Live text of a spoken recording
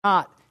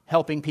not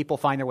helping people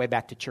find their way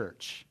back to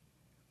church.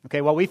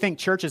 Okay, well, we think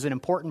church is an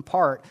important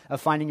part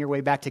of finding your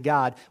way back to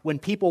God. When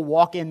people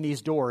walk in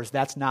these doors,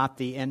 that's not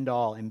the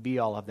end-all and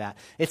be-all of that.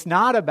 It's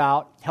not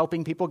about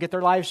helping people get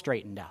their lives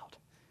straightened out.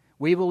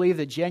 We believe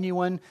that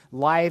genuine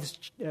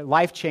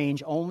life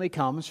change only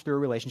comes through a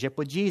relationship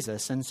with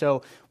Jesus. And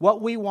so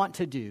what we want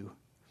to do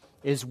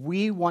is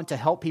we want to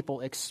help people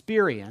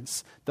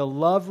experience the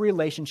love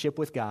relationship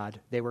with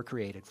God they were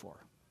created for.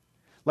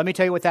 Let me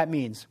tell you what that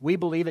means. We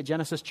believe at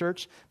Genesis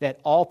Church that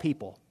all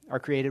people are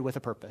created with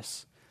a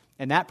purpose.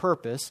 And that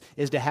purpose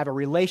is to have a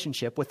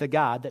relationship with the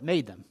God that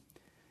made them.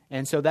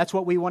 And so that's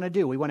what we want to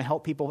do. We want to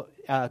help people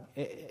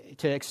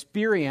to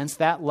experience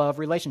that love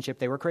relationship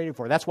they were created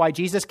for. That's why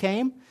Jesus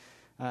came.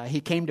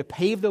 He came to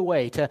pave the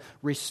way to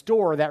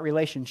restore that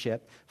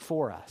relationship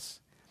for us.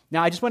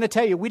 Now, I just want to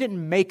tell you, we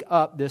didn't make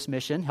up this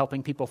mission,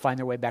 helping people find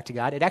their way back to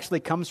God. It actually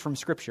comes from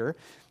Scripture.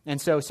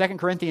 And so 2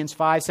 Corinthians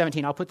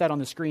 5:17, I'll put that on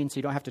the screen so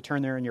you don't have to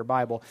turn there in your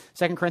Bible.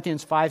 2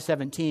 Corinthians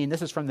 5:17,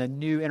 this is from the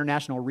New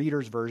International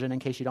Reader's Version, in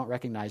case you don't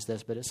recognize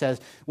this, but it says,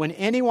 "When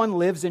anyone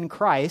lives in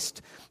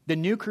Christ, the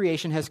new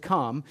creation has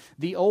come,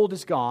 the old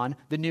is gone,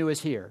 the new is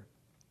here.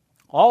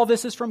 All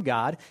this is from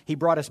God. He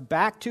brought us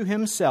back to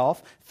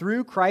himself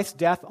through Christ's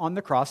death on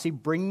the cross." He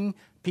bringing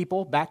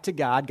people back to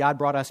God. God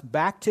brought us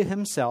back to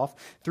himself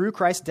through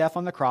Christ's death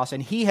on the cross.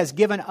 And he has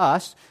given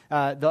us,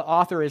 the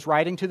author is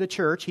writing to the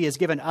church, he has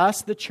given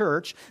us, the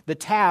church, the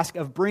task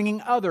of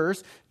bringing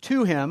others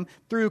to him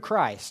through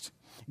Christ.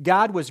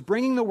 God was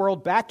bringing the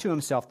world back to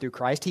himself through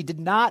Christ. He did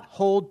not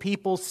hold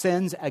people's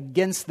sins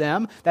against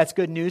them. That's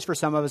good news for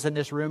some of us in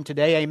this room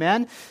today.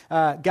 Amen.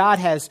 God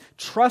has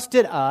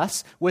trusted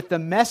us with the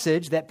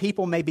message that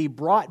people may be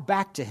brought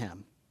back to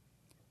him.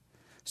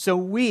 So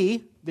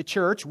we, the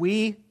church,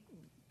 we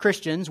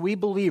Christians, we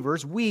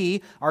believers,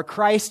 we are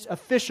Christ's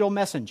official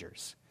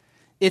messengers.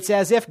 It's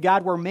as if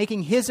God were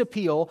making his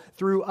appeal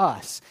through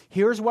us.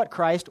 Here's what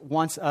Christ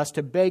wants us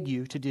to beg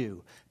you to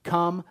do.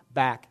 Come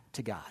back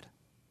to God.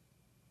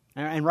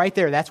 And right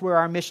there, that's where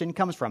our mission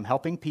comes from,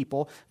 helping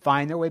people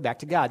find their way back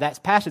to God.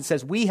 That passage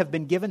says we have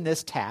been given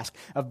this task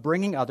of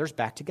bringing others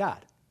back to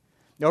God.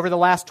 Over the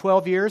last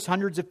 12 years,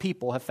 hundreds of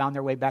people have found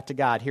their way back to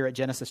God here at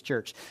Genesis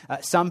Church.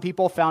 Some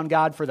people found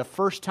God for the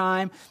first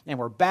time and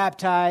were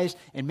baptized.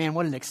 And man,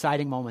 what an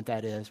exciting moment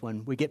that is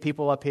when we get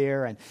people up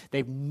here and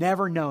they've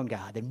never known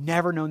God. They've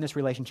never known this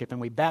relationship. And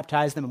we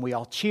baptize them and we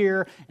all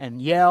cheer and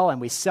yell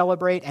and we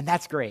celebrate. And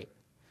that's great.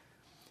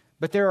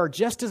 But there are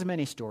just as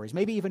many stories,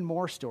 maybe even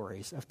more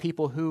stories, of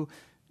people who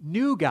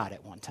knew God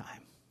at one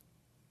time,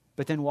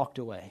 but then walked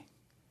away.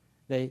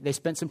 They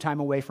spent some time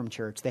away from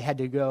church. They had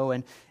to go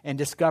and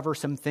discover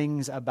some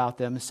things about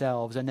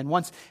themselves. And then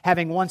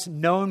having once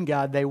known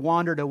God, they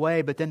wandered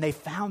away, but then they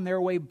found their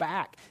way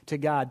back to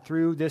God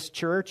through this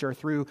church or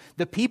through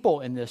the people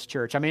in this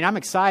church. I mean, I'm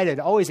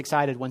excited, always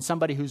excited when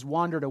somebody who's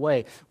wandered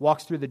away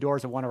walks through the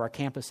doors of one of our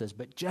campuses.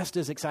 But just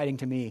as exciting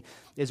to me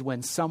is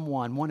when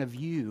someone, one of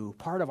you,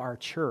 part of our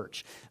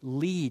church,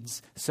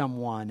 leads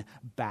someone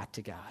back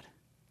to God.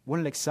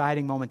 What an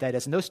exciting moment that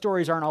is. And those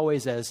stories aren't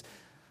always as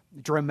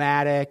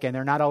dramatic and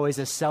they're not always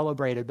as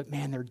celebrated, but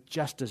man, they're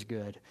just as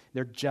good.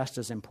 They're just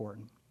as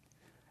important.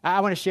 I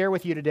want to share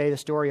with you today the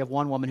story of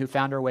one woman who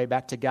found her way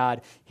back to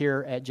God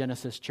here at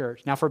Genesis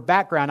Church. Now, for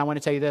background, I want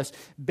to tell you this.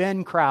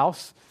 Ben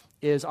Krause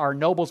is our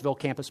Noblesville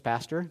campus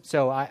pastor.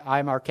 So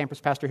I'm our campus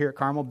pastor here at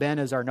Carmel. Ben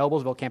is our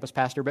Noblesville campus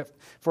pastor. But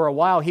for a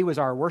while, he was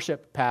our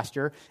worship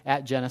pastor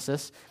at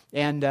Genesis.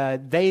 And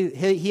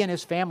he and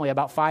his family,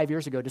 about 5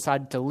 years ago,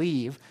 decided to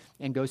leave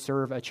and go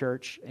serve a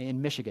church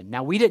in Michigan.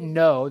 Now, we didn't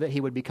know that he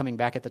would be coming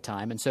back at the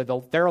time. And so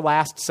their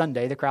last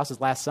Sunday, the Krause's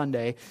last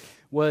Sunday,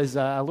 was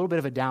a little bit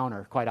of a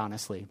downer, quite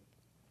honestly.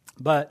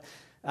 But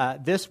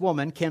this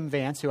woman, Kim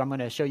Vance, who I'm going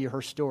to show you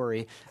her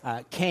story,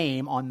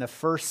 came on the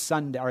first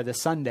Sunday, or the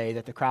Sunday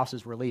that the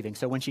Krauses were leaving.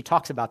 So when she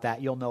talks about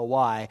that, you'll know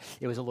why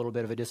it was a little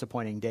bit of a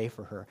disappointing day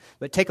for her.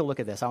 But take a look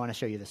at this. I want to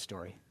show you this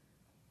story.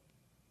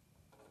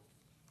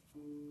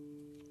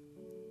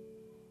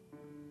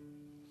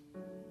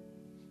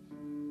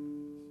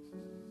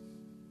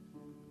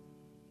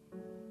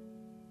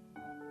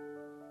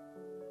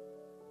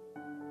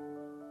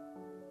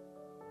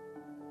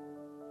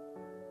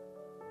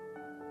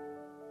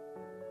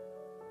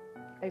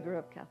 I grew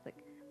up Catholic.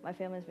 My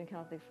family's been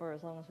Catholic for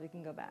as long as we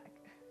can go back.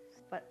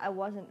 But I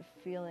wasn't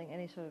feeling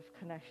any sort of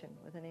connection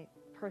with any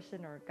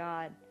person or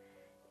God.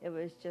 It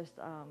was just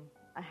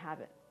a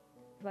habit.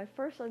 My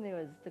first Sunday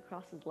was the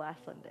Cross's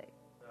last Sunday.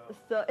 Oh.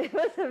 So it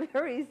was a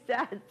very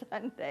sad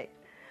Sunday.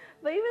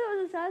 But even though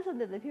it was a sad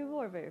Sunday, the people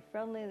were very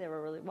friendly. They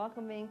were really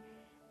welcoming.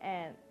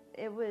 And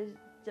it was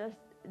just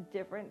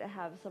different to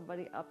have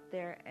somebody up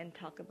there and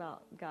talk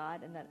about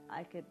God and that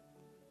I could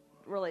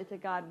relate to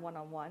God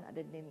one-on-one. I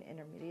didn't need an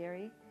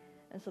intermediary,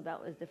 and so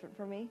that was different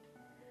for me.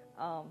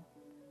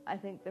 I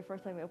think the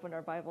first time we opened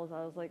our Bibles,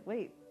 I was like,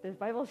 wait, there's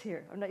Bibles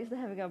here. I'm not used to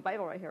having a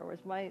Bible right here.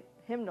 Where's my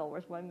hymnal?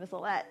 Where's my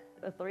missalette?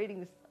 The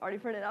reading's already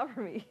printed out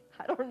for me.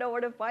 I don't know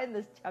where to find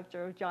this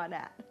chapter of John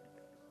at.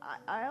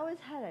 I always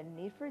had a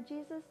need for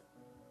Jesus.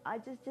 I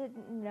just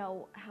didn't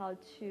know how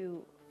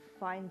to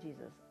find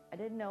Jesus. I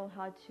didn't know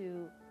how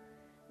to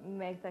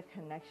make that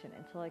connection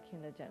until I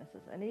came to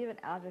Genesis. And even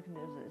after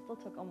Genesis, it still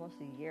took almost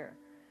a year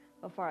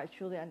before I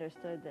truly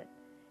understood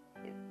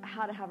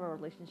how to have a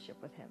relationship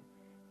with him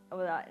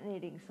without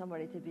needing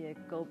somebody to be a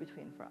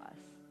go-between for us.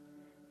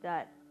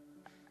 That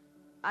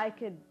I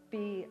could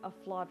be a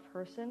flawed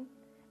person,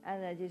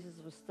 and that Jesus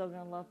was still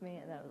going to love me,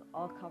 and that it was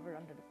all covered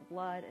under the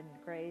blood and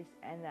grace,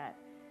 and that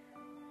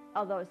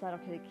although it's not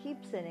okay to keep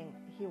sinning,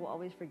 he will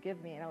always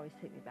forgive me and always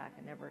take me back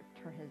and never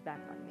turn his back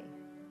on me.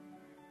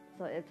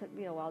 So it took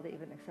me a while to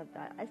even accept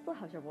that. I still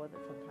have trouble with it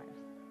sometimes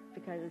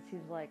because it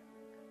seems like,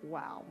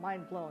 wow,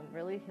 mind blown.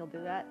 Really? He'll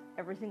do that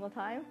every single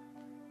time?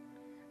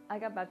 I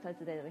got baptized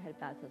the day that we had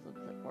baptisms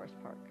at Forest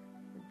Park.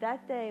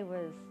 That day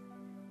was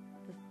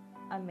just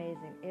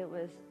amazing. It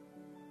was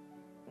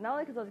not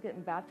only because I was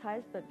getting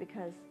baptized, but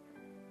because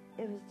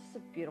it was just a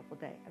beautiful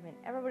day. I mean,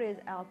 everybody is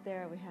out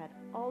there. We had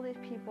all these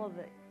people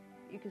that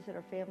you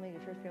consider family, your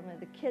church family,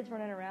 the kids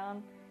running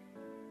around.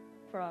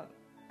 For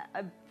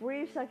a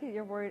brief second,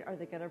 you're worried, are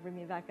they going to bring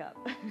me back up?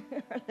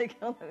 Are they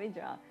going to let me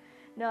drown?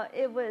 No,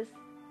 it was,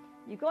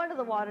 you go into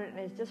the water, and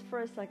it's just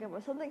for a second,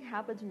 but something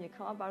happens when you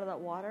come up out of that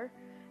water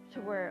to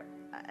where,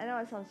 I know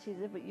it sounds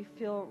cheesy, but you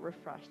feel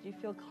refreshed. You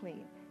feel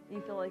clean.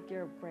 You feel like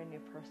you're a brand new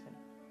person.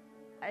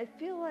 I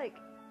feel like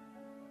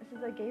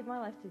since I gave my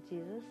life to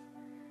Jesus,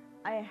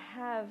 I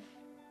have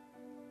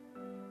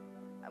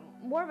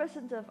more of a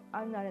sense of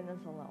I'm not in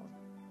this alone.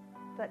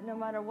 That no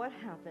matter what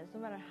happens,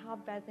 no matter how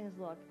bad things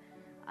look,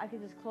 I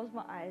can just close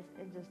my eyes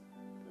and just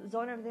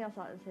zone everything else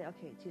out and say,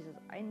 okay, Jesus,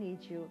 I need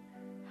you.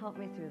 Help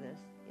me through this.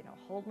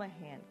 Hold my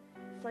hand.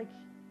 It's like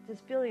this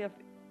feeling of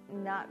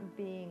not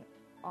being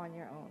on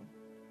your own,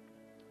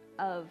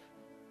 of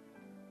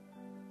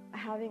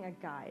having a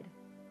guide.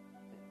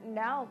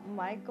 Now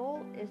my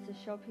goal is to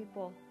show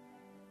people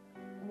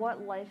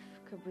what life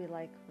could be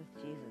like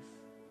with Jesus.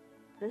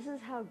 This is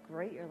how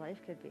great your life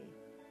could be.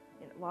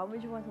 Why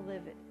would you want to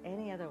live it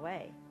any other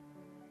way?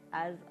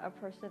 As a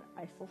person,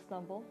 I still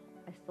stumble,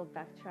 I still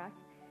backtrack,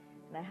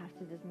 and I have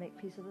to just make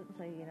peace with it and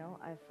say,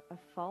 I've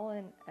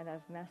fallen and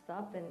I've messed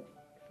up, and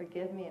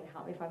forgive me and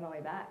help me find my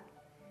way back.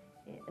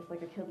 It's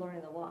like a kid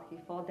learning to walk. You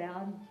fall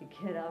down, you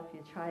get up,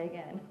 you try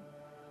again.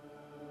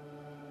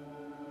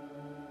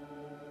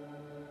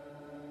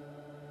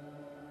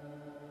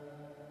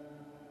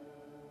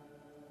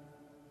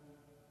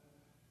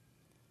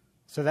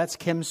 So that's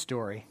Kim's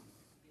story.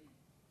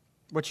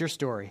 What's your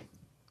story?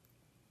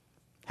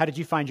 How did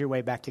you find your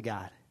way back to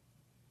God?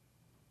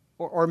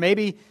 Or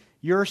maybe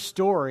your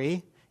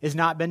story has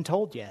not been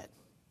told yet.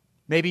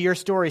 Maybe your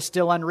story is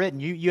still unwritten.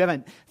 You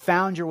haven't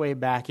found your way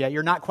back yet.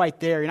 You're not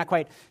quite there. You're not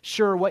quite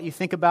sure what you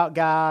think about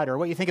God or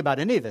what you think about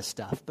any of this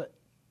stuff. But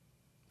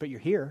you're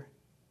here.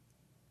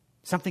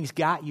 Something's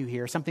got you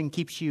here. Something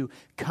keeps you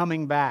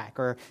coming back.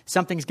 Or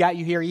something's got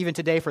you here even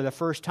today for the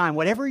first time.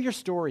 Whatever your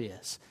story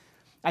is.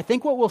 I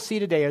think what we'll see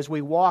today as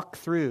we walk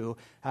through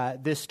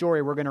this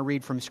story we're going to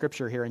read from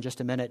Scripture here in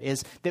just a minute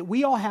is that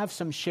we all have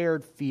some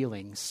shared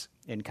feelings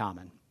in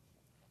common.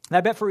 And I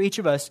bet for each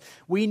of us,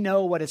 we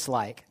know what it's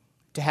like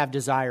to have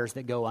desires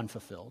that go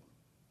unfulfilled.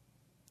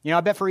 I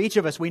bet for each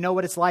of us, we know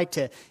what it's like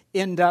to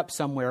end up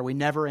somewhere we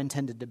never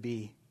intended to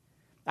be.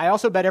 I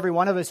also bet every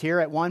one of us here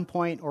at one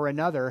point or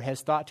another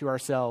has thought to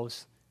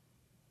ourselves,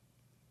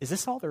 is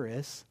this all there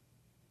is?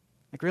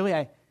 Like really,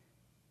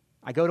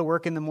 I go to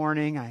work in the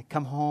morning, I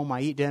come home,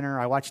 I eat dinner,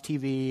 I watch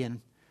TV, and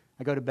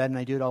I go to bed and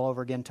I do it all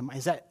over again tomorrow.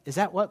 Is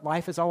that what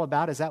life is all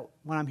about? Is that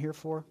what I'm here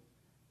for?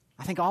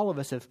 I think all of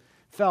us have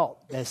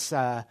felt this,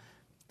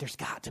 there's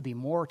got to be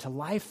more to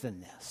life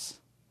than this.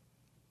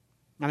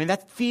 I mean,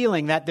 that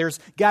feeling that there's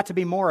got to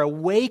be more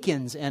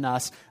awakens in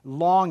us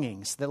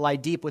longings that lie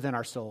deep within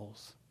our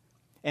souls.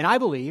 And I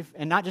believe,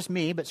 and not just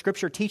me, but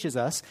Scripture teaches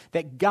us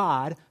that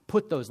God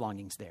put those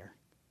longings there.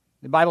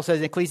 The Bible says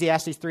in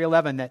Ecclesiastes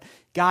 3:11 that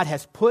God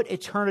has put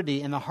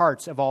eternity in the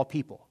hearts of all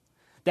people.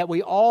 That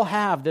we all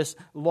have this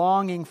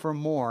longing for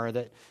more,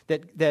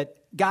 that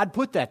God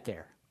put that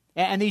there.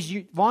 And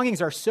these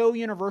longings are so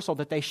universal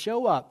that they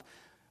show up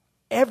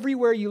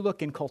everywhere you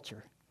look in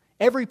culture.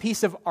 Every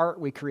piece of art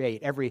we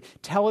create, every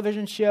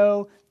television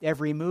show,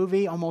 every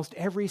movie, almost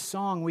every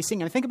song we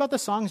sing. And think about the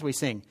songs we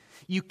sing.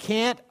 You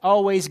can't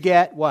always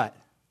get what?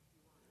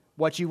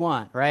 What you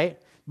want, right?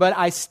 But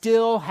I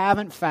still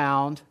haven't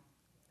found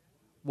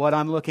what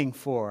I'm looking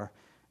for.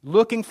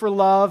 Looking for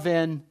love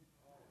in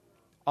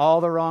all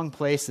the wrong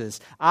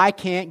places. I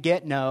can't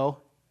get no.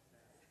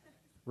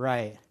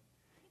 Right.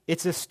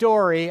 It's a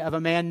story of a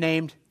man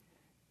named...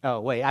 Oh,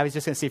 wait, I was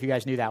just going to see if you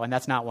guys knew that one.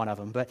 That's not one of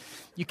them. But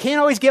you can't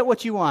always get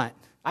what you want.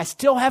 I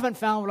still haven't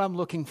found what I'm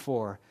looking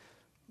for.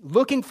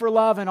 Looking for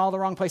love in all the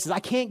wrong places.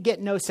 I can't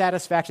get no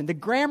satisfaction. The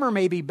grammar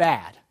may be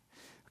bad,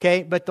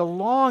 okay? But the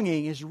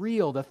longing is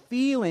real. The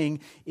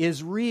feeling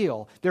is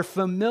real. They're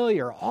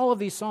familiar. All of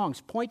these songs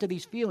point to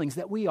these feelings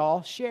that we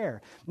all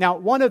share. Now,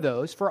 one of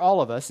those, for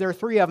all of us, there are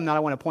three of them that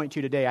I want to point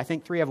to today. I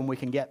think three of them we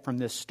can get from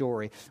this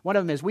story. One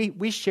of them is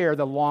we share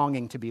the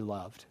longing to be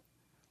loved.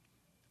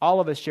 All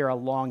of us share a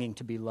longing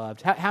to be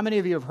loved. How many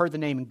of you have heard the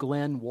name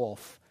Glenn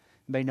Wolfe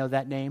Anybody know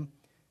that name?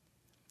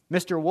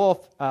 Mr.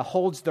 Wolf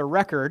holds the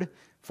record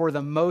for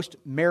the most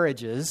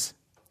marriages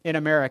in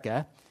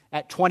America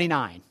at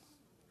 29.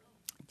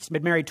 He's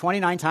been married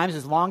 29 times.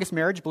 His longest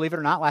marriage, believe it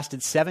or not,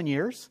 lasted 7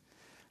 years.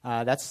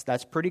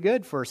 That's pretty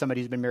good for somebody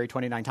who's been married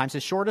 29 times.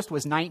 His shortest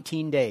was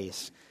 19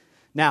 days.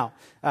 Now,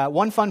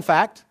 one fun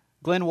fact,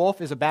 Glenn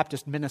Wolf is a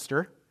Baptist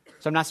minister,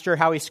 so I'm not sure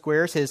how he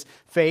squares his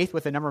faith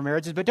with the number of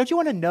marriages, but don't you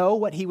want to know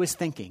what he was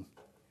thinking?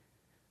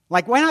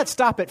 Like, why not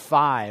stop at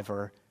 5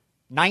 or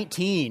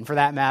 19 for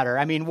that matter?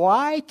 I mean,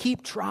 why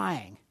keep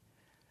trying?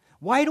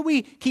 Why do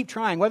we keep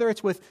trying, whether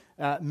it's with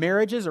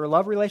marriages or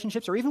love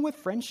relationships or even with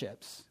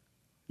friendships?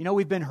 You know,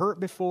 we've been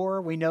hurt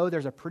before. We know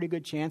there's a pretty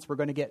good chance we're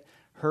going to get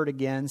hurt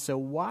again. So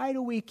why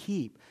do we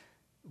keep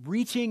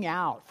reaching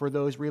out for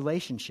those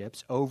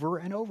relationships over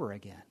and over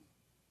again?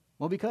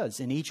 Well,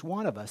 because in each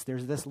one of us,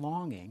 there's this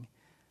longing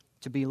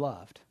to be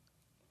loved.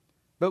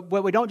 But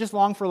we don't just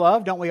long for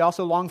love. Don't we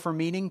also long for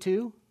meaning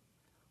too?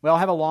 We all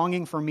have a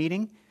longing for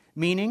meaning.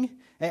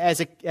 As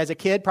a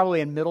kid, probably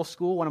in middle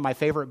school, one of my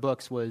favorite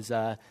books was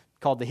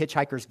called The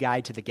Hitchhiker's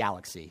Guide to the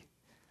Galaxy.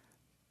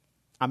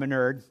 I'm a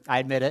nerd. I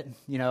admit it.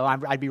 You know,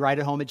 I'd be right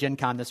at home at Gen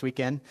Con this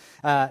weekend.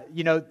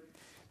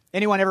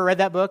 Anyone ever read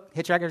that book,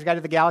 Hitchhiker's Guide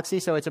to the Galaxy?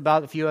 So it's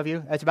about a few of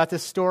you. It's about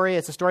this story.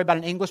 It's a story about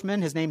an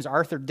Englishman. His name's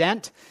Arthur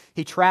Dent.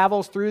 He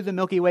travels through the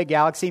Milky Way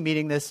galaxy,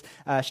 meeting this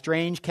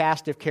strange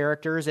cast of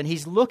characters, and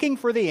he's looking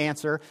for the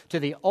answer to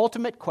the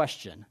ultimate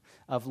question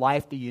of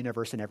life, the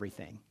universe, and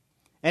everything.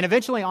 And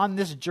eventually on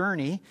this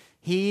journey,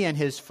 he and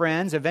his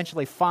friends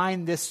eventually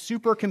find this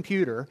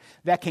supercomputer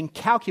that can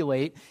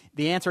calculate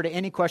the answer to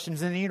any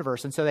questions in the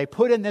universe. And so they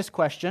put in this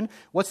question,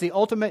 what's the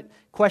ultimate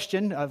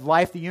question of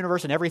life, the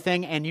universe, and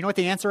everything? And you know what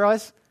the answer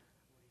was?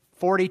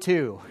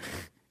 42.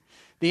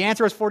 The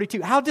answer is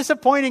 42. How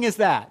disappointing is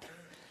that?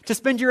 To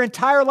spend your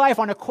entire life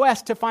on a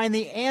quest to find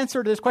the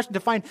answer to this question,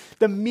 to find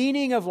the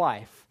meaning of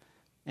life,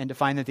 and to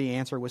find that the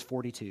answer was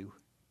 42.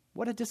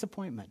 What a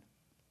disappointment.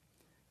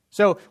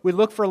 So we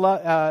look for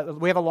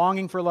love. We have a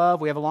longing for love.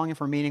 We have a longing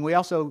for meaning. We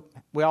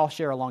all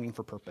share a longing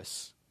for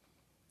purpose.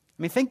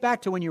 I mean, think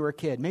back to when you were a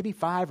kid, maybe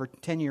 5 or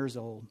 10 years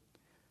old.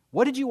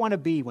 What did you want to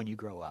be when you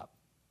grow up?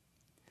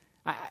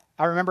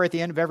 I remember at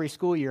the end of every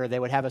school year, they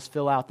would have us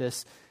fill out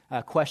this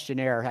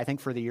questionnaire, I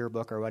think for the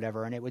yearbook or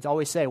whatever, and it would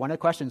always say, one of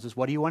the questions is,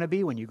 what do you want to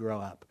be when you grow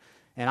up?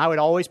 And I would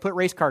always put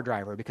race car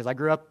driver because I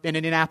grew up in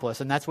Indianapolis,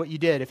 and that's what you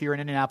did. If you were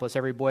in Indianapolis,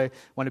 every boy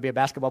wanted to be a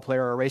basketball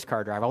player or a race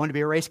car driver. I wanted to be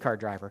a race car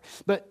driver.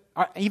 But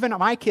even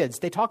my kids,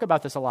 they talk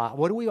about this a lot.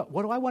 What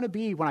do I want to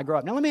be when I grow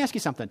up? Now, let me ask you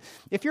something.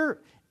 If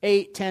you're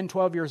 8, 10,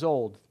 12 years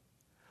old,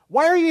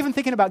 why are you even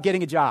thinking about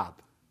getting a job?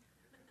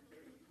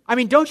 I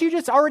mean, don't you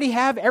just already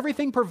have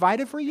everything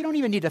provided for you? You don't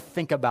even need to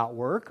think about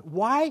work.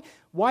 Why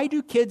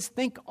do kids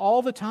think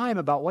all the time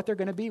about what they're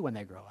going to be when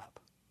they grow up?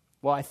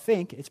 Well, I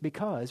think it's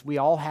because we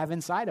all have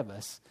inside of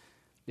us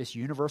this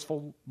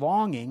universal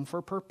longing for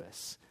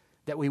purpose,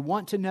 that we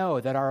want to know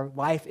that our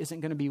life isn't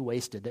going to be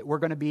wasted, that we're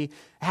going to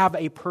have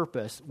a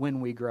purpose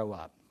when we grow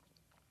up.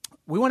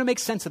 We want to make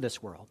sense of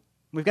this world.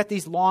 We've got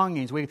these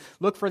longings. We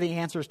look for the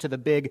answers to the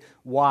big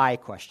why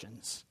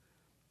questions.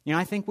 You know,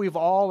 I think we've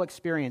all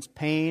experienced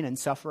pain and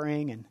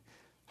suffering and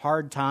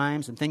hard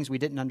times and things we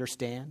didn't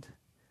understand.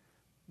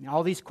 You know,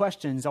 all these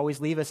questions always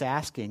leave us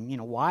asking,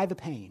 why the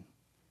pain?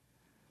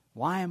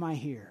 Why am I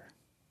here?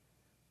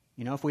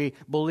 If we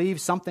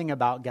believe something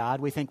about God,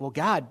 we think, well,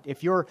 God,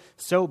 if you're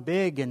so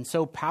big and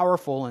so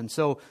powerful and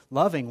so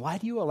loving, why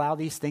do you allow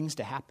these things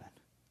to happen?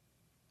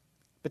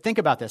 But think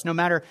about this. No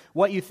matter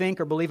what you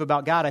think or believe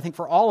about God, I think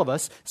for all of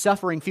us,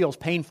 suffering feels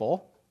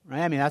painful,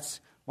 right? I mean,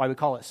 that's why we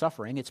call it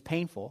suffering. It's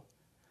painful.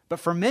 But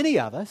for many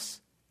of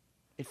us,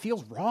 it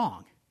feels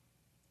wrong.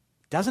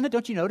 Doesn't it?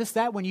 Don't you notice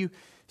that when you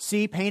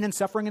see pain and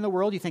suffering in the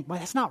world, you think, well,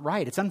 that's not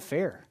right. It's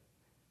unfair.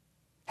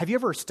 Have you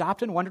ever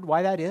stopped and wondered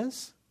why that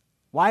is?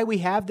 Why we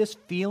have this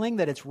feeling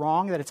that it's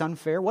wrong, that it's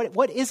unfair?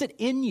 What is it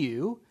in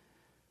you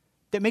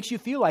that makes you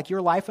feel like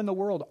your life and the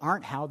world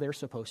aren't how they're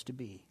supposed to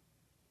be?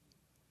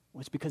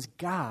 Well, it's because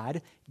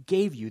God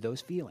gave you those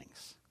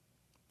feelings.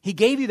 He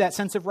gave you that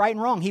sense of right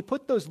and wrong. He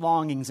put those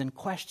longings and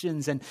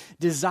questions and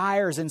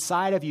desires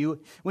inside of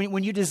you.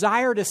 When you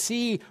desire to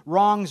see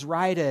wrongs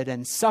righted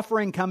and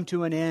suffering come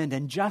to an end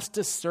and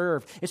justice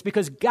served, it's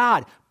because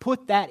God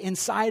put that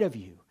inside of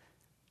you.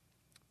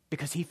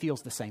 Because he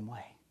feels the same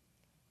way.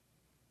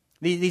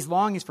 These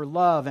longings for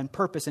love and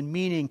purpose and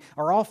meaning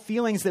are all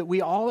feelings that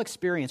we all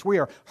experience. We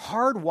are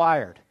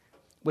hardwired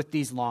with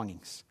these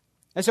longings.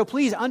 And so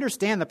please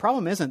understand the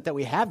problem isn't that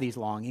we have these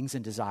longings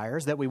and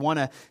desires, that we want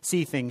to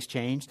see things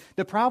change.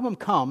 The problem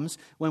comes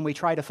when we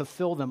try to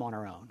fulfill them on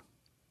our own.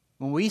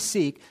 When we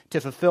seek to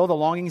fulfill the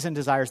longings and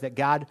desires that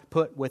God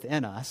put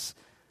within us,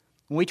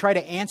 when we try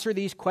to answer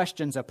these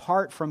questions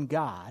apart from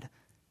God,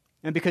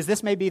 and because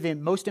this may be the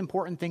most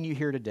important thing you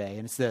hear today,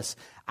 and it's this: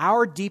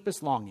 our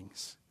deepest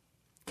longings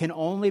can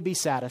only be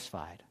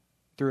satisfied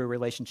through a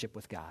relationship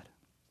with God.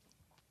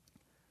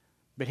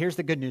 But here's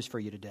the good news for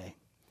you today.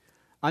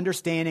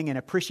 understanding and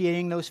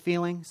appreciating ththose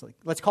feelings.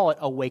 Let's call it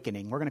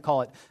awakening. We're going to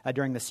call it,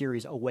 during the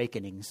series,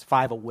 Awakenings,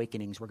 5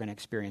 awakenings we're going to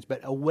experience.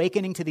 But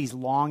awakening to these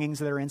longings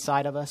that are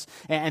inside of us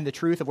and the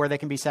truth of where they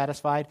can be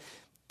satisfied,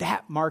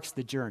 that marks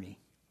the journey,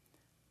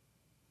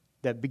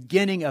 the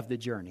beginning of the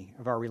journey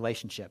of our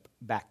relationship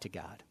back to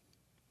God.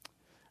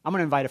 I'm going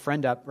to invite a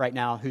friend up right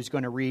now who's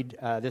going to read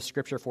this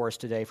scripture for us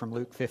today from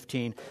Luke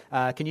 15.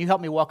 Can you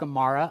help me welcome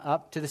Mara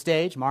up to the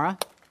stage? Mara?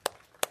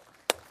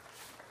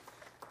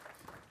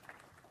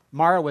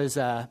 Mara was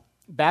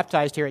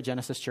baptized here at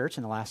Genesis Church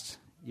in the last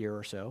year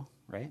or so,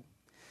 right?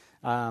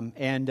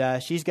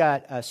 And she's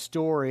got a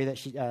story that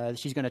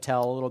she's going to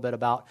tell a little bit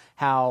about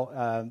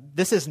how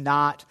this is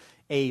not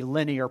a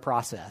linear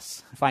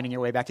process, finding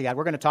your way back to God.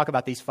 We're going to talk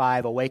about these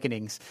 5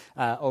 awakenings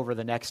over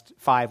the next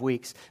 5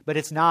 weeks, but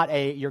it's not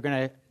you're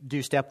going to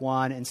do step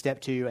 1 and step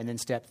 2 and then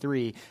step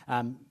 3.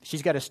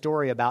 She's got a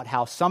story about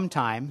how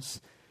sometimes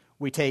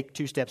we take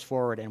 2 steps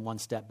forward and 1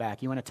 step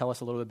back. You want to tell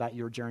us a little bit about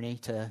your journey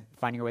to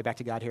finding your way back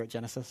to God here at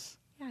Genesis?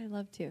 Yeah, I'd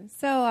love to.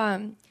 So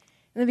in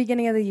the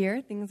beginning of the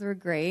year, things were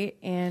great,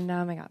 and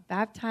I got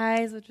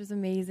baptized, which was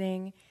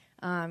amazing.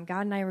 God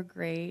and I were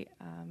great.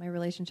 My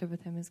relationship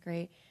with him is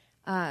great.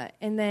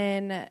 And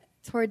then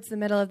towards the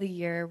middle of the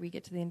year, we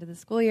get to the end of the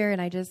school year,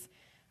 and I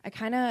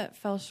kind of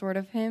fell short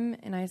of him,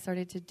 and I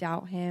started to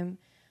doubt him,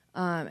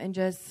 and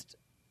just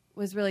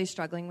was really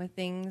struggling with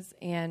things.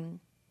 And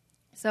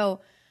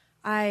so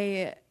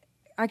I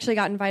actually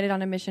got invited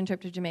on a mission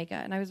trip to Jamaica,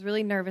 and I was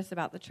really nervous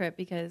about the trip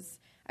because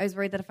I was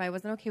worried that if I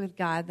wasn't okay with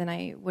God, then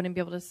I wouldn't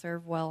be able to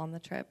serve well on the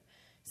trip.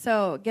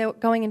 So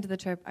going into the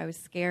trip, I was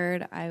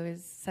scared. I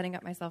was setting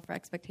up myself for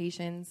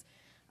expectations,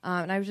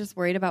 and I was just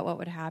worried about what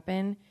would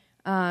happen.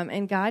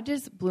 And God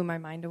just blew my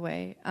mind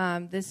away.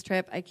 This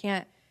trip, I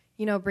can't,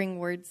 bring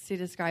words to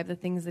describe the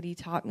things that he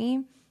taught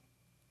me.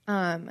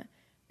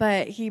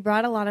 But he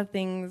brought a lot of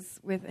things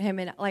with him,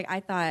 and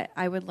I thought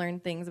I would learn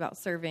things about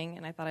serving,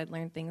 and I thought I'd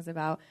learn things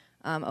about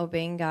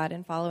obeying God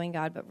and following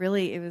God. But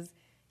really,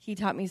 he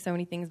taught me so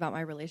many things about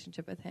my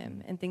relationship with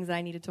him and things that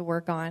I needed to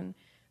work on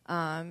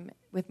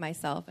with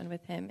myself and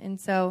with him.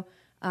 And so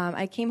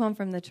I came home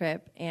from the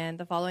trip, and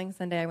the following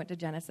Sunday I went to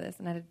Genesis,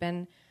 and it had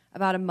been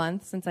about a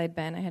month since I'd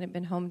been. I hadn't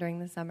been home during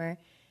the summer.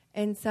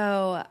 And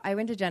so I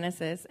went to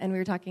Genesis, and we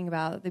were talking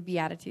about the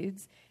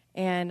Beatitudes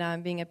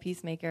and being a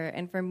peacemaker.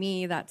 And for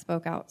me, that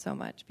spoke out so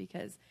much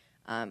because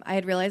I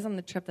had realized on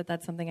the trip that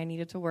that's something I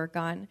needed to work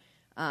on,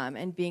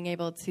 and being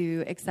able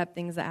to accept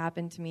things that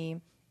happened to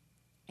me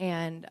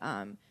and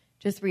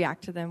just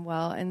react to them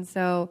well. And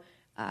so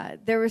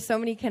there were so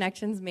many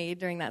connections made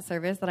during that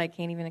service that I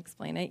can't even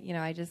explain it.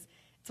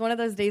 It's one of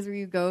those days where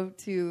you go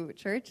to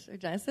church or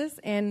Genesis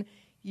and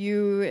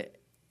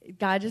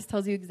God just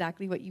tells you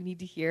exactly what you need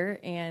to hear,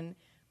 and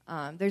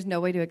there's no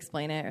way to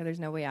explain it, or there's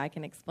no way I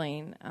can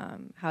explain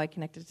how I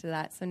connected to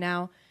that. So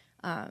now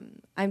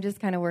I'm just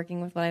kind of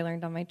working with what I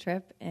learned on my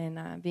trip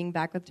and being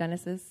back with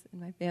Genesis and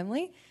my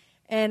family,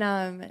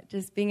 and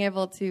just being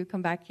able to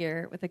come back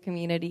here with a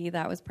community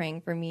that was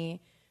praying for me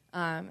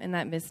and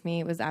that missed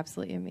me was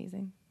absolutely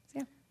amazing. So,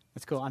 yeah.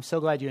 That's cool. I'm so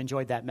glad you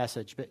enjoyed that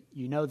message, but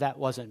that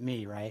wasn't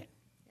me, right?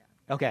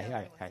 Yeah. Okay,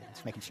 all right,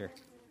 just making sure.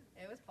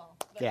 It was Paul.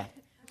 Yeah.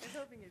 I was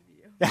hoping it'd be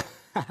you.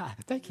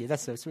 Thank you.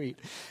 That's so sweet.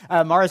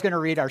 Mara's going to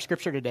read our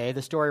scripture today.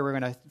 The story we're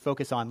going to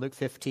focus on, Luke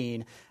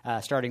 15,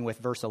 starting with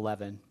verse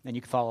 11. And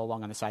you can follow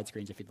along on the side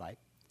screens if you'd like.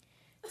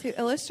 To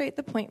illustrate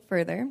the point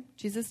further,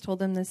 Jesus told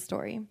them this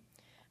story.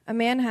 A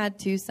man had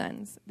 2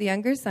 sons. The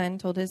younger son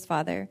told his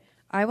father,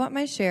 "I want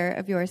my share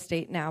of your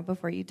estate now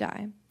before you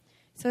die."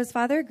 So his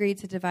father agreed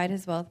to divide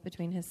his wealth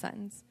between his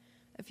sons.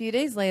 A few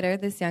days later,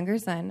 this younger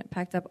son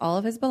packed up all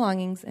of his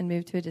belongings and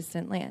moved to a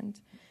distant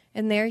land.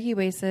 And there he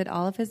wasted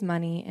all of his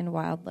money in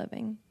wild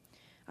living.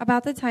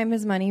 About the time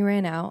his money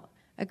ran out,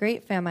 a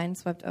great famine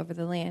swept over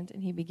the land,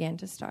 and he began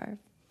to starve.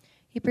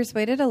 He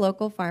persuaded a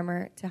local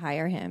farmer to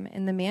hire him,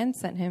 and the man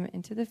sent him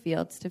into the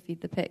fields to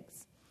feed the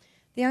pigs.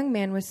 The young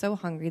man was so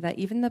hungry that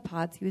even the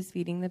pods he was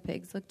feeding the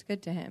pigs looked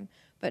good to him,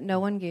 but no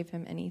one gave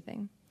him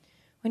anything.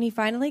 When he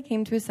finally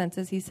came to his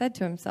senses, he said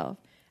to himself,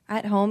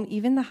 "At home,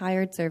 even the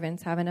hired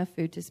servants have enough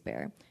food to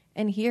spare,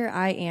 and here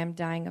I am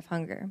dying of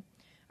hunger.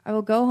 I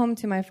will go home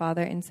to my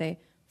father and say,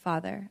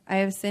 'Father, I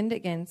have sinned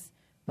against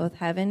both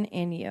heaven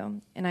and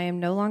you, and I am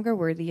no longer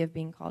worthy of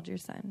being called your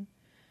son.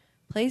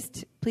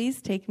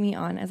 Please take me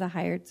on as a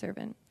hired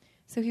servant.'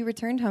 So he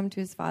returned home to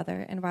his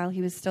father, and while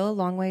he was still a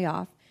long way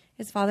off,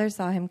 his father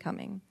saw him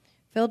coming.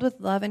 Filled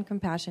with love and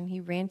compassion, he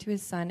ran to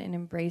his son and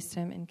embraced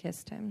him and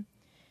kissed him.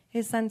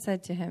 His son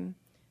said to him,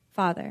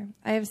 'Father,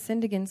 I have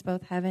sinned against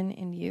both heaven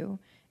and you,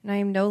 and I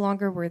am no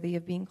longer worthy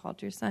of being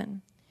called your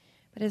son.'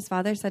 But his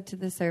father said to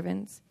the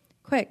servants,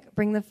 'Quick,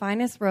 bring the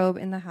finest robe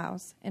in the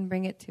house and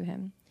bring it to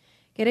him.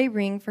 Get a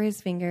ring for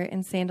his finger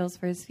and sandals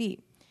for his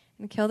feet,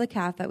 and kill the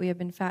calf that we have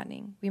been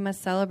fattening. We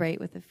must celebrate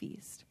with a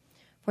feast.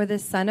 For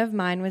this son of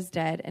mine was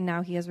dead, and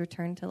now he has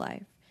returned to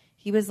life.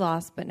 He was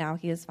lost, but now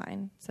he is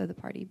fine.' So the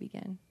party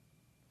began."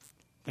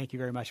 Thank you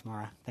very much,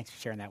 Mara. Thanks for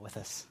sharing that with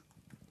us.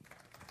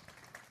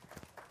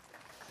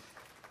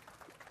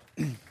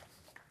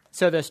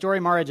 So the story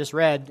Mara just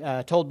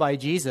read, told by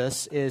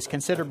Jesus, is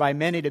considered by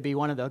many to be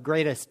one of the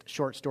greatest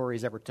short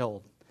stories ever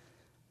told.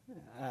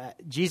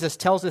 Jesus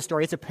tells this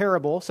story. It's a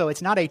parable, so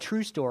it's not a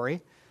true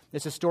story.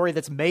 It's a story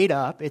that's made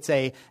up. It's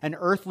an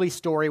earthly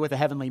story with a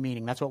heavenly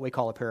meaning. That's what we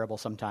call a parable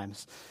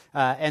sometimes.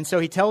 And so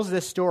he tells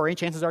this story.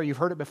 Chances are you've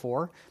heard it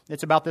before.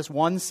 It's about this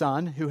one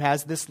son who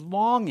has this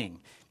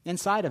longing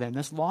inside of him,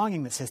 this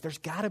longing that says, there's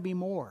got to be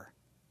more.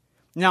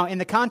 Now, in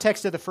the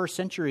context of the first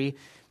century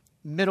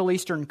Middle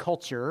Eastern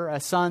culture,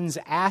 a son's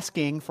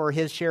asking for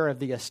his share of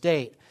the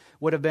estate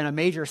would have been a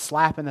major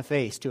slap in the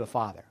face to a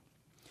father.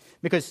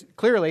 Because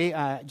clearly,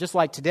 just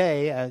like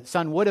today, a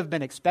son would have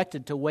been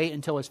expected to wait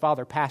until his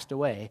father passed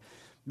away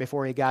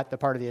before he got the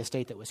part of the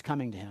estate that was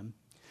coming to him.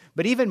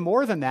 But even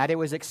more than that, it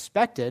was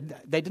expected.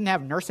 They didn't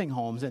have nursing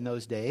homes in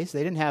those days.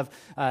 They didn't have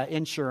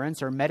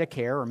insurance or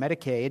Medicare or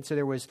Medicaid, so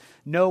there was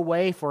no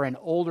way for an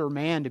older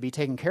man to be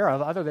taken care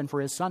of other than for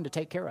his son to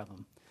take care of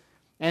him.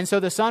 And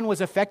so the son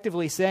was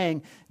effectively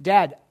saying,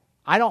 Dad,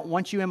 I don't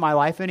want you in my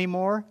life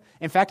anymore.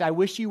 In fact, I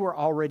wish you were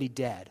already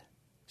dead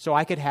so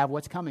I could have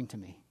what's coming to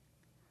me.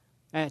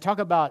 And talk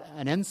about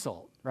an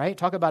insult, right?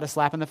 Talk about a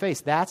slap in the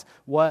face. That's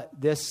what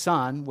this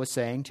son was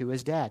saying to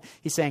his dad.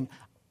 He's saying,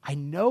 I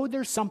know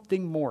there's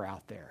something more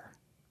out there,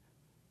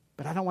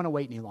 but I don't want to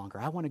wait any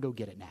longer. I want to go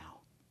get it now.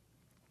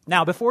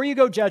 Now, before you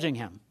go judging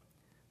him,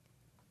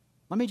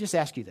 let me just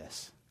ask you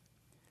this.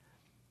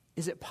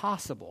 Is it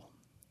possible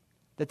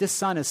that this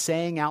son is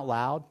saying out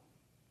loud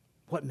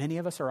what many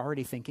of us are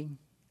already thinking?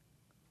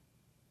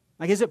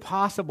 Like, is it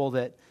possible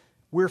that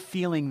we're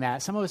feeling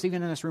that? Some of us,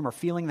 even in this room, are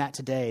feeling that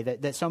today,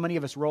 that so many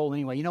of us roll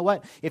anyway. You know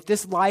what? If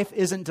this life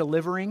isn't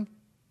delivering,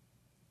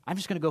 I'm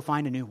just going to go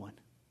find a new one.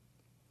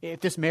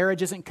 If this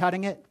marriage isn't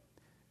cutting it,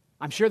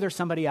 I'm sure there's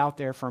somebody out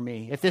there for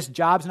me. If this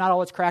job's not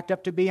all it's cracked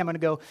up to be, I'm going to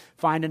go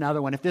find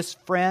another one. If this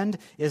friend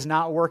is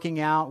not working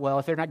out, well,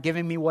 if they're not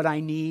giving me what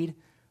I need,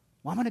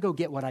 well, I'm going to go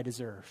get what I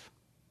deserve.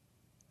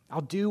 I'll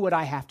do what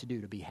I have to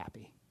do to be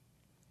happy.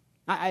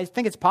 I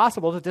think it's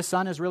possible that this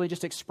son is really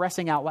just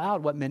expressing out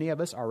loud what many of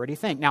us already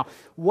think. Now,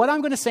 what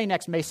I'm going to say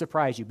next may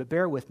surprise you, but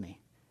bear with me.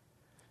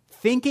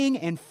 Thinking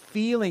and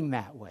feeling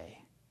that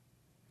way,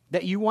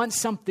 that you want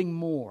something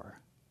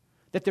more,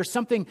 that there's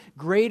something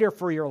greater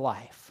for your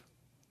life,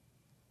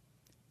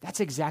 that's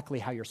exactly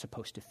how you're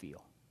supposed to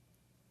feel.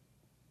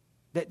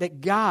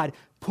 That God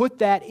put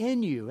that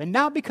in you. And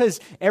not because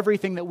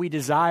everything that we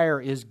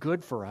desire is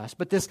good for us,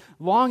 but this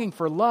longing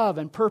for love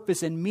and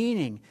purpose and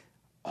meaning,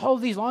 all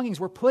of these longings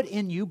were put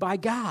in you by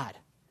God.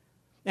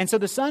 And so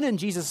the son in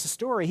Jesus'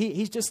 story,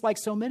 he's just like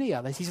so many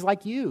of us. He's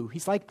like you.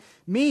 He's like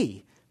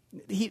me.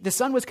 The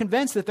son was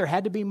convinced that there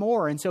had to be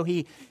more, and so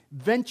he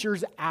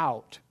ventures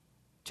out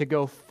to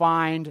go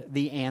find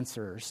the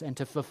answers and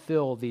to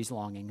fulfill these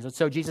longings. And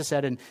so Jesus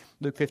said in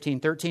Luke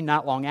 15:13,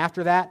 not long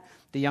after that,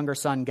 the younger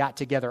son got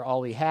together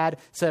all he had,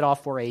 set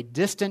off for a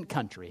distant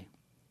country,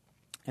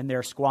 and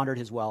there squandered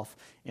his wealth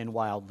in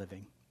wild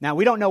living. Now,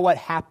 we don't know what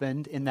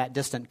happened in that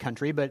distant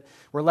country, but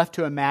we're left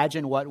to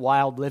imagine what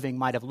wild living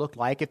might have looked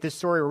like. If this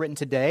story were written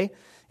today,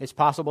 it's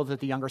possible that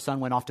the younger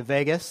son went off to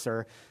Vegas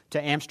or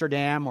to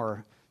Amsterdam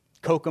or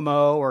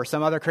Kokomo or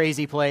some other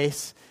crazy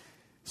place,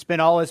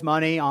 spent all his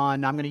money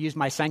on, I'm going to use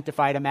my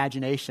sanctified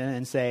imagination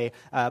and say,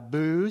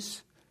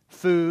 booze,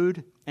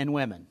 food, and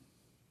women.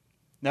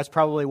 That's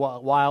probably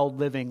what wild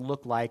living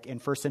looked like in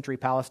first century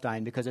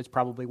Palestine, because it's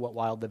probably what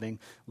wild living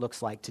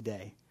looks like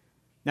today.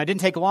 Now, it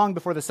didn't take long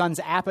before the son's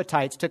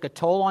appetites took a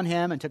toll on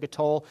him and took a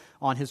toll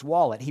on his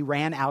wallet. He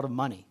ran out of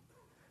money.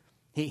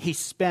 He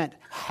spent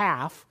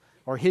half,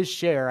 or his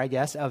share, I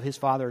guess, of his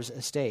father's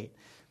estate.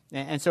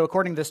 And so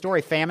according to the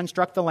story, famine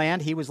struck the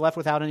land. He was left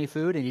without any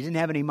food, and he didn't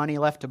have any money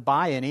left to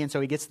buy any, and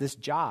so he gets this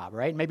job,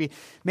 right?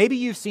 Maybe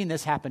you've seen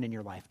this happen in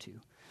your life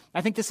too.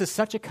 I think this is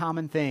such a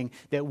common thing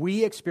that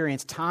we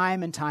experience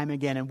time and time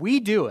again, and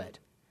we do it.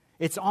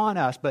 It's on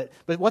us, but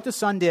what the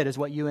son did is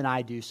what you and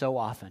I do so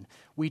often.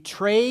 We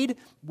trade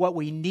what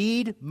we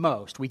need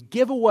most. We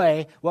give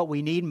away what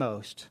we need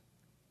most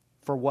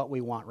for what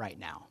we want right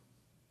now.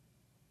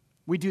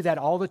 We do that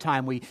all the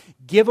time. We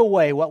give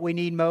away what we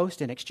need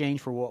most in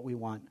exchange for what we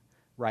want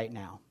right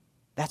now.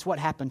 That's what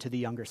happened to the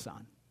younger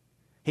son.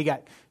 He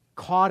got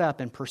caught up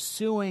in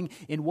pursuing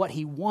in what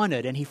he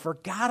wanted, and he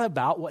forgot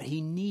about what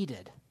he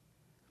needed.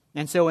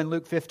 And so in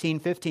Luke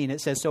 15:15,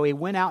 it says, so he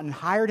went out and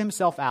hired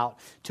himself out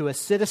to a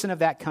citizen of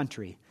that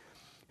country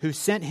who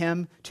sent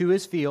him to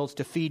his fields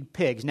to feed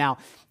pigs. Now,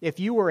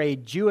 if you were a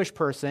Jewish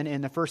person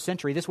in the first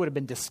century, this would have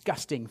been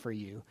disgusting for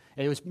you.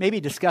 It was maybe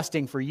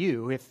disgusting for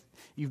you if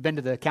you've been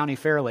to the county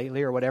fair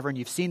lately or whatever, and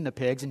you've seen the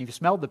pigs and you've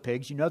smelled the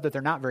pigs. You know that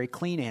they're not very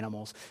clean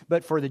animals.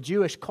 But for the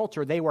Jewish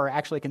culture, they were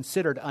actually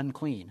considered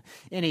unclean.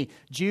 Any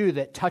Jew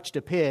that touched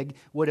a pig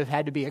would have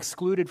had to be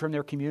excluded from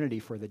their community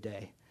for the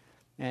day.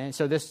 And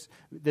so this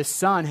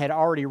son had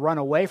already run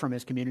away from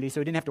his community, so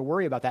he didn't have to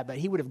worry about that. But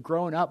he would have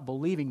grown up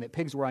believing that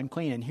pigs were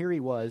unclean. And here he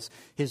was.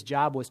 His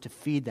job was to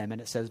feed them.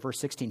 And it says, verse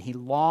 16, he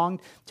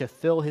longed to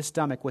fill his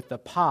stomach with the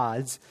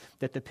pods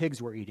that the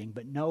pigs were eating,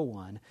 but no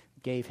one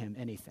gave him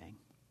anything.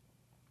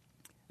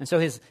 And so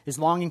his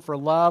longing for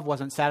love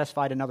wasn't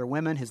satisfied in other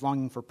women. His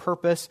longing for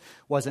purpose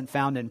wasn't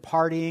found in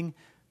partying.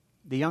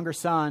 The younger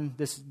son,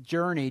 this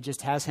journey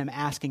just has him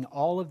asking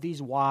all of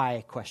these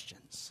why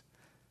questions.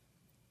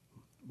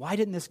 Why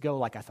didn't this go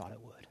like I thought it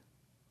would?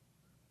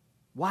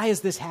 Why is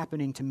this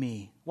happening to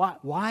me?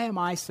 Why am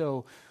I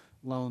so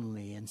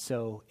lonely and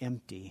so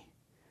empty?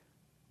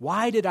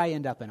 Why did I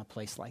end up in a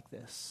place like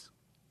this?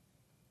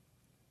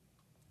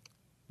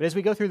 But as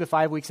we go through the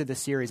 5 weeks of this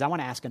series, I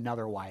want to ask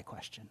another why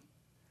question.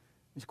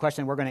 It's a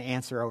question we're going to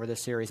answer over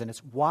this series, and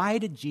it's why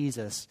did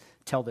Jesus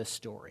tell this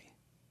story?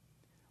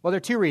 Well, there are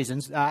two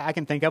reasons I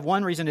can think of.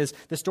 One reason is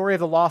the story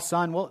of the lost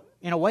son. Well,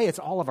 in a way, it's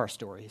all of our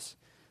stories.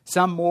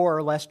 Some more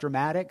or less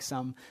dramatic,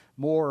 some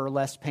more or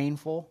less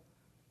painful.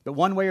 But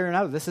one way or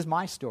another, this is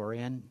my story,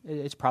 and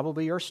it's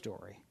probably your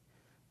story.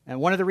 And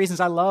one of the reasons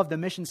I love the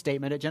mission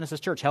statement at Genesis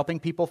Church, helping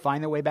people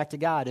find their way back to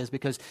God, is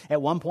because at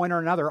one point or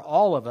another,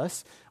 all of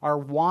us are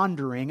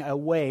wandering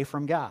away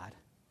from God.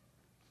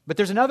 But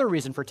there's another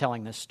reason for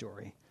telling this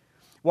story.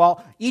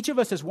 While each of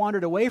us has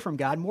wandered away from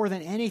God, more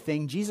than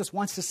anything, Jesus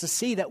wants us to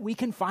see that we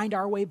can find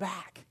our way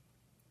back.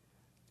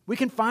 We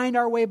can find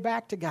our way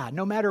back to God.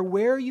 No matter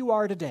where you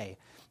are today,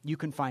 you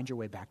can find your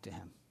way back to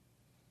Him.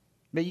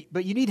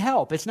 But you need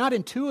help. It's not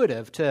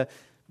intuitive to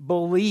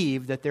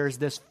believe that there's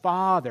this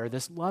Father,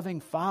 this loving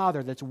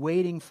Father that's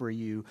waiting for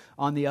you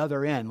on the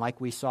other end,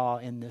 like we saw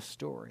in this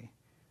story.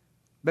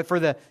 But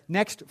for the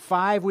next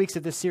 5 weeks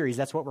of this series,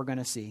 that's what we're going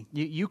to see.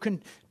 You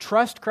can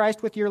trust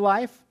Christ with your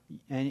life,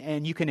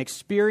 and you can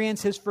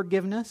experience His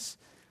forgiveness,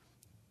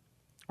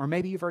 or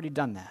maybe you've already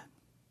done that.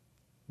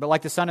 But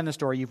like the son in the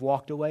story, you've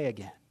walked away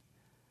again.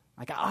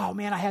 Like, oh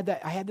man, I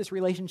had this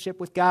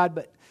relationship with God,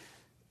 but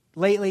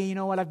lately, you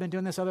know what, I've been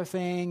doing this other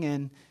thing,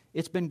 and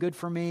it's been good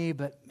for me,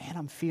 but man,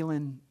 I'm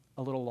feeling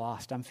a little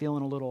lost. I'm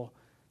feeling a little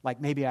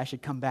like maybe I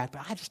should come back,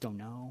 but I just don't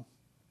know.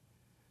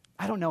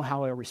 I don't know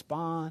how I'll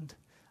respond.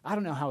 I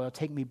don't know how He'll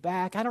take me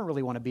back. I don't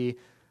really want to be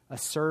a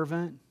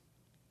servant.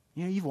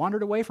 You know, you've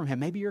wandered away from Him.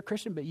 Maybe you're a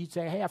Christian, but you'd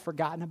say, hey, I've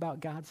forgotten about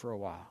God for a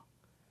while.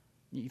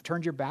 You've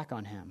turned your back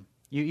on Him.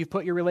 You've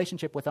put your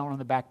relationship with Him on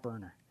the back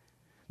burner.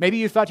 Maybe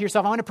you thought to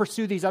yourself, I want to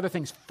pursue these other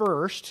things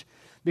first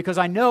because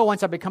I know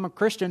once I become a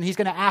Christian, He's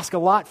going to ask a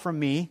lot from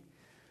me.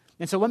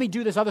 And so let me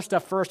do this other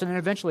stuff first, and then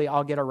eventually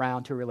I'll get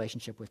around to a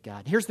relationship with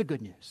God. Here's the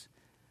good news.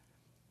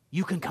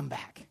 You can come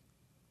back.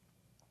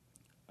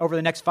 Over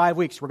the next 5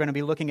 weeks, we're going to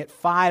be looking at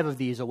 5 of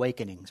these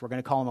awakenings. We're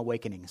going to call them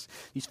awakenings.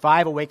 These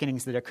 5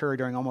 awakenings that occur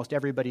during almost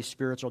everybody's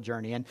spiritual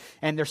journey.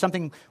 And there's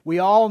something we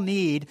all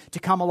need to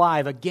come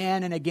alive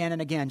again and again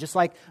and again. Just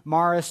like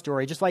Mara's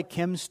story, just like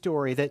Kim's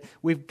story, that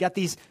we've got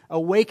these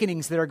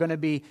awakenings that are going to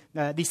be,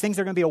 these things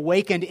that are going to be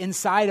awakened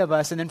inside of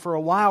us. And then for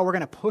a while, we're going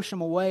to push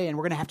them away and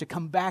we're going to have to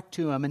come back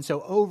to them. And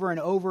so over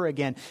and over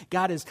again,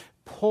 God is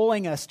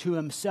pulling us to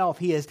Himself.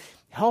 He is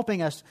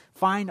helping us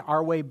find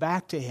our way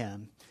back to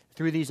Him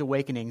through these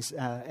awakenings.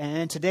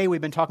 And today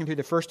we've been talking through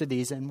the first of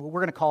these, and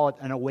we're going to call it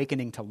an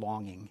awakening to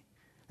longing.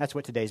 That's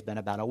what today's been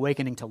about,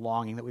 awakening to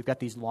longing, that we've got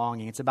these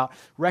longing. It's about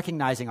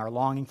recognizing our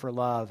longing for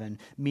love and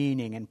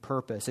meaning and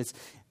purpose.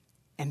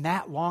 And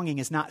that longing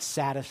is not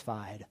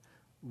satisfied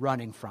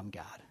running from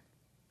God,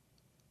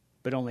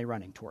 but only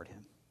running toward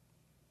Him.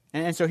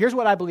 And so here's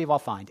what I believe I'll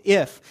find.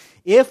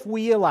 If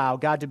we allow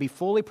God to be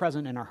fully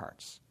present in our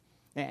hearts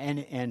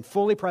and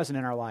fully present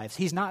in our lives,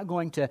 He's not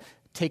going to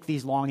take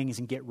these longings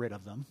and get rid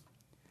of them.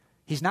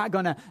 He's not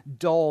going to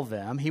dull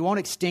them. He won't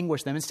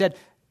extinguish them. Instead,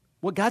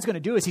 what God's going to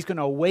do is He's going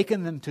to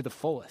awaken them to the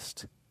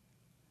fullest.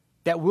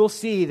 That we'll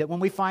see that when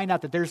we find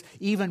out that there's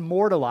even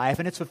more to life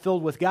and it's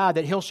fulfilled with God,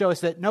 that He'll show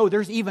us that, no,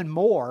 there's even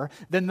more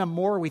than the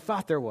more we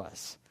thought there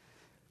was.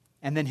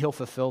 And then He'll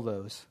fulfill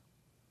those.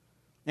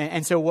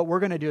 And so what we're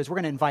going to do is we're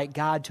going to invite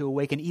God to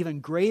awaken even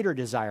greater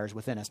desires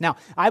within us. Now,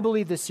 I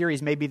believe this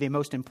series may be the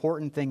most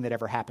important thing that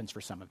ever happens for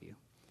some of you.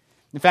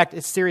 In fact,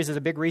 this series is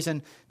a big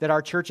reason that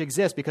our church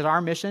exists, because our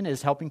mission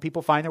is helping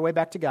people find their way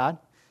back to God.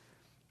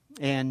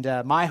 And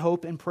my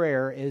hope and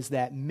prayer is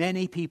that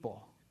many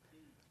people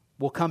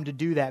will come to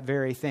do that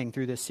very thing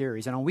through this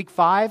series. And on week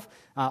 5,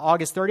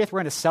 August 30th, we're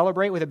going to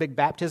celebrate with a big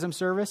baptism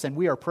service, and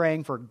we are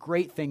praying for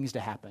great things to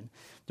happen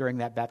during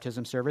that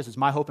baptism service. It's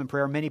my hope and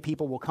prayer many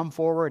people will come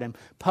forward and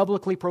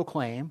publicly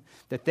proclaim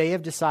that they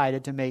have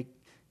decided to make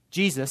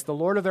Jesus the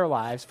Lord of their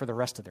lives for the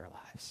rest of their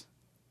lives.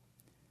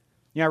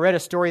 You know, I read a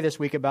story this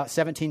week about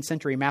 17th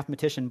century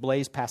mathematician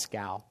Blaise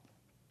Pascal.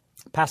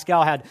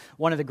 Pascal had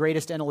one of the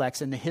greatest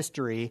intellects in the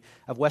history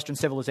of Western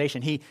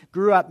civilization. He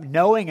grew up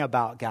knowing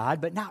about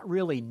God, but not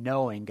really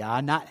knowing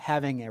God, not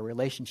having a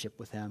relationship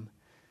with Him.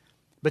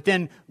 But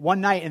then one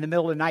night, in the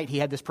middle of the night, he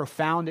had this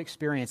profound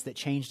experience that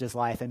changed his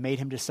life and made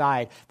him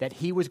decide that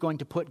he was going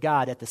to put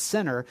God at the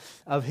center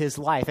of his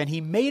life. And he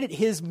made it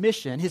his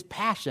mission, his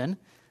passion,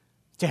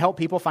 to help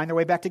people find their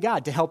way back to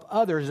God, to help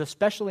others,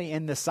 especially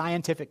in the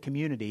scientific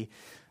community,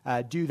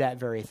 do that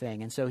very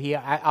thing. And so he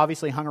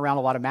obviously hung around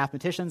a lot of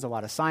mathematicians, a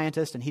lot of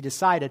scientists, and he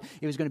decided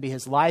it was going to be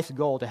his life's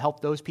goal to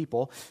help those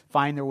people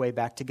find their way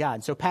back to God.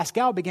 And so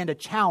Pascal began to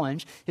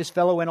challenge his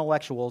fellow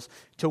intellectuals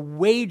to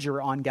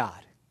wager on God.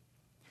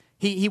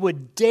 He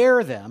would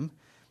dare them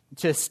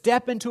to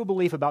step into a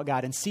belief about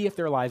God and see if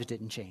their lives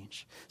didn't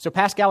change. So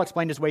Pascal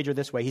explained his wager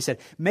this way. He said,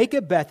 make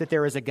a bet that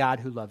there is a God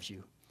who loves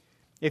you.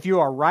 If you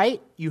are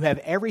right, you have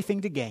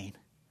everything to gain.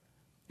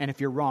 And if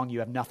you're wrong, you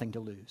have nothing to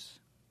lose.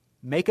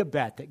 Make a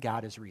bet that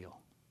God is real.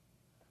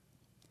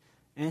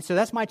 And so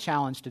that's my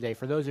challenge today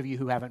for those of you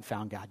who haven't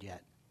found God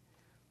yet,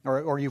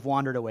 or you've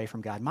wandered away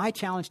from God. My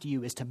challenge to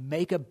you is to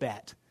make a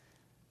bet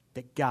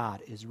that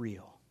God is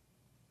real.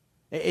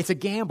 It's a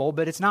gamble,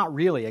 but it's not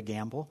really a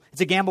gamble.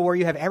 It's a gamble where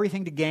you have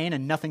everything to gain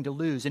and nothing to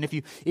lose. And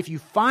if you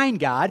find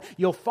God,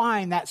 you'll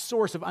find that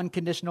source of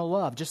unconditional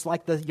love, just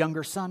like the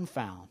younger son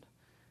found.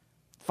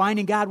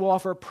 Finding God will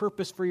offer a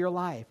purpose for your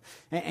life.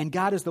 And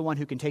God is the one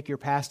who can take your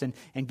past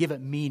and give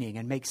it meaning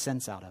and make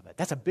sense out of it.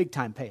 That's a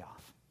big-time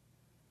payoff.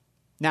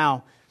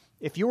 Now,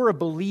 if you're a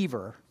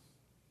believer,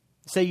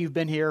 say you've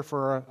been here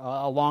for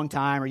a long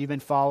time, or you've been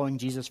following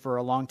Jesus for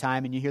a long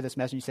time, and you hear this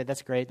message and you say,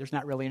 that's great, there's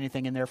not really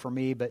anything in there for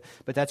me, but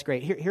that's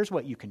great. Here's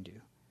what you can do.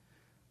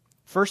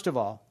 First of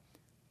all,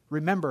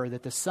 remember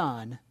that the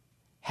son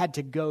had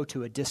to go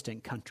to a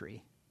distant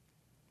country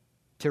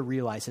to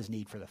realize his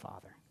need for the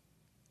Father.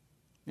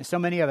 And so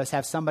many of us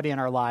have somebody in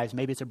our lives,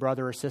 maybe it's a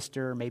brother or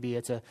sister, maybe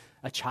it's a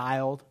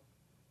child,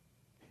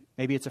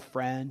 maybe it's a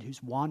friend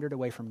who's wandered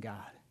away from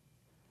God.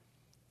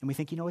 And we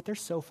think, you know what, they're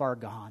so far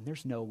gone,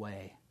 there's no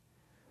way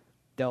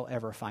they'll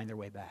ever find their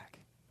way back.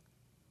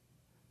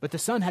 But the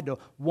son had to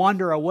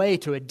wander away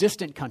to a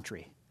distant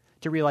country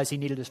to realize he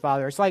needed his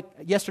Father. It's like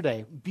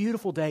yesterday,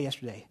 beautiful day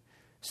yesterday,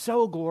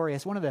 so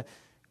glorious, one of the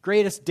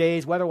greatest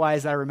days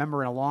weather-wise that I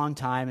remember in a long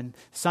time, and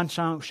sun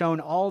shone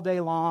all day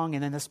long.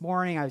 And then this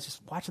morning I was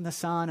just watching the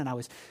sun and I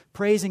was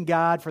praising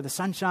God for the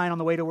sunshine on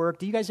the way to work.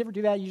 Do you guys ever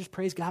do that? You just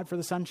praise God for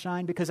the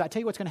sunshine? Because I tell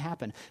you what's going to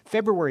happen.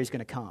 February is going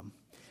to come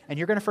and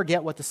you're going to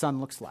forget what the sun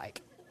looks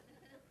like.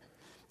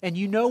 And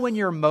you know when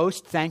you're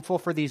most thankful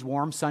for these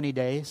warm, sunny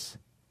days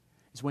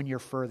is when you're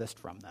furthest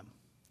from them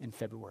in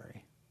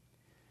February.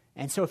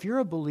 And so if you're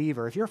a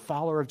believer, if you're a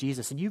follower of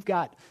Jesus, and you've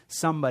got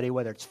somebody,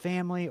 whether it's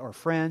family or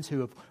friends,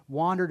 who have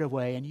wandered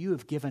away and you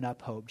have given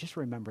up hope, just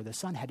remember the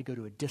son had to go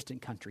to a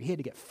distant country. He had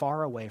to get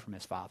far away from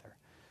his Father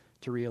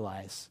to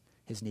realize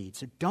his need.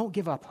 So don't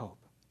give up hope.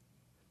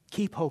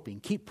 Keep hoping.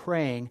 Keep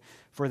praying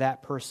for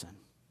that person.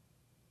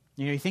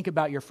 You know, you think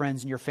about your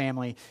friends and your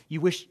family.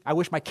 I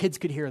wish my kids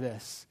could hear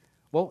this.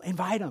 Well,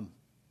 invite them.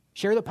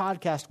 Share the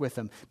podcast with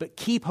them, but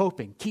keep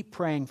hoping, keep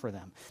praying for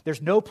them.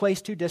 There's no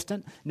place too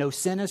distant, no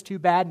sin is too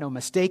bad, no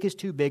mistake is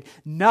too big.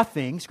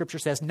 Nothing, Scripture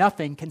says,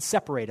 nothing can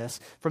separate us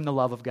from the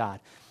love of God.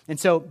 And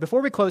so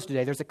before we close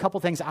today, there's a couple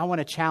things I want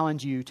to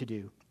challenge you to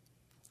do.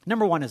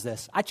 Number one is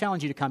this. I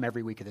challenge you to come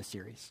every week of this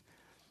series.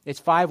 It's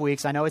 5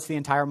 weeks. I know it's the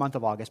entire month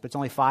of August, but it's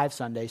only 5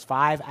 Sundays,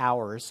 5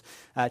 hours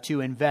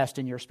to invest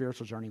in your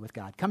spiritual journey with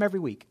God. Come every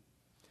week.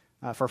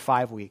 For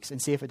 5 weeks and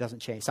see if it doesn't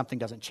change, something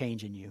doesn't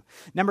change in you.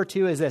 Number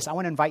 2 is this. I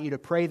want to invite you to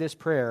pray this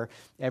prayer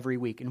every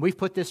week. And we've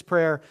put this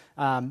prayer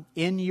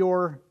in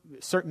your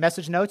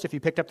message notes. If you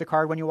picked up the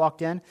card when you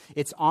walked in,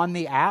 it's on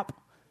the app.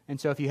 And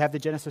so if you have the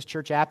Genesis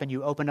Church app and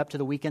you open up to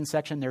the weekend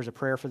section, there's a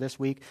prayer for this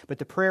week. But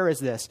the prayer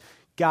is this.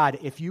 God,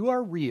 if you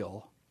are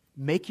real,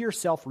 make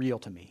yourself real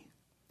to me.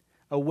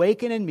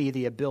 Awaken in me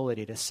the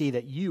ability to see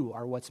that you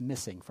are what's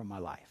missing from my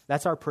life.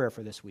 That's our prayer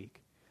for this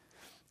week.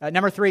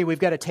 Number 3, we've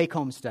got a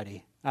take-home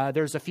study.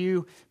 There's a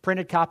few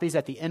printed copies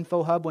at the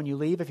Info Hub when you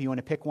leave if you want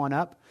to pick one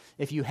up.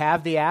 If you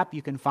have the app,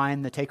 you can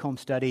find the take-home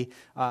study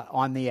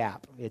on the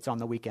app. It's on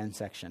the weekend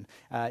section.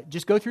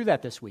 Just go through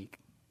that this week.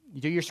 You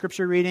do your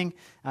scripture reading,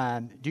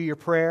 do your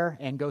prayer,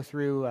 and go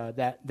through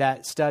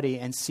that study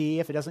and see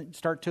if it doesn't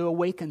start to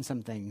awaken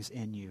some things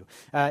in you.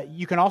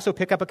 You can also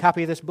pick up a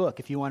copy of this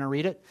book if you want to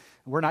read it.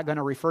 We're not going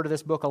to refer to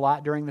this book a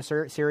lot during the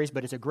series,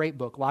 but it's a great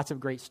book, lots of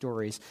great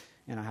stories,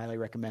 and I highly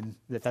recommend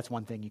that that's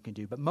one thing you can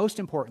do. But most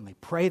importantly,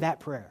 pray that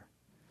prayer.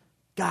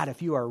 God,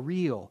 if you are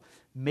real,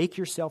 make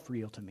yourself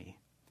real to me.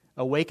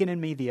 Awaken in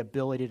me the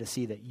ability to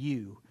see that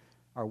you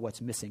are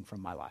what's missing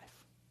from my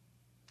life.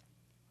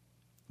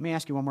 Let me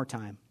ask you one more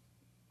time.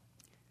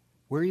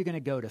 Where are you going to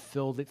go to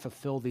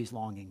fulfill these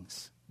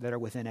longings that are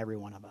within every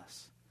one of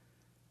us?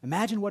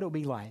 Imagine what it would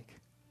be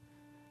like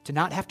to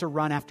not have to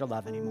run after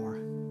love anymore.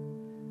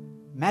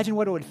 Imagine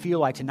what it would feel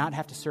like to not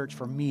have to search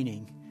for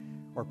meaning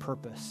or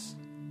purpose.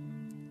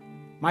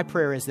 My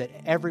prayer is that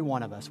every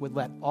one of us would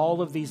let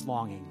all of these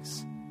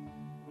longings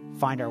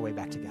find our way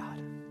back to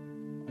God.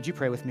 Would you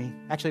pray with me?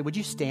 Actually, would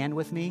you stand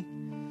with me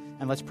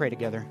and let's pray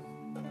together?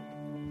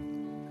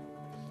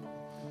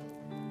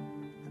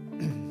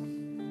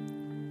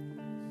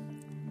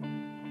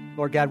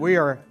 Lord God, we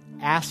are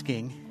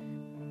asking,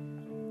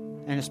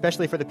 and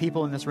especially for the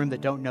people in this room that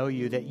don't know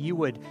you, that you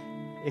would,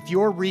 if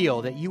you're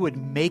real, that you would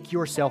make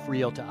yourself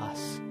real to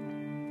us.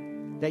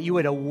 That you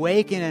would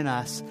awaken in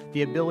us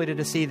the ability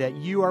to see that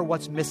you are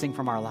what's missing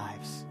from our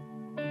lives.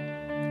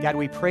 God,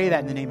 we pray that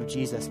in the name of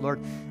Jesus.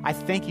 Lord, I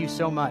thank you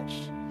so much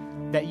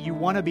that you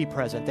want to be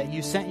present, that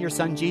you sent your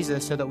son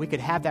Jesus so that we could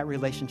have that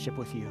relationship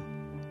with you.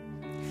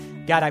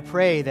 God, I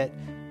pray that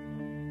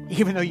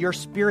even though your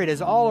Spirit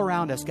is all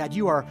around us, God,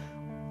 you are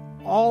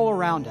all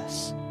around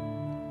us,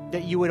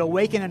 that you would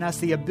awaken in us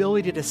the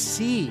ability to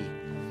see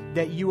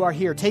that you are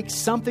here. Take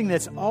something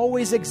that's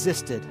always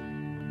existed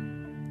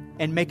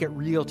and make it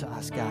real to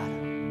us,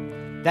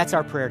 God. That's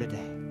our prayer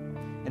today.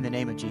 In the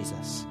name of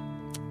Jesus.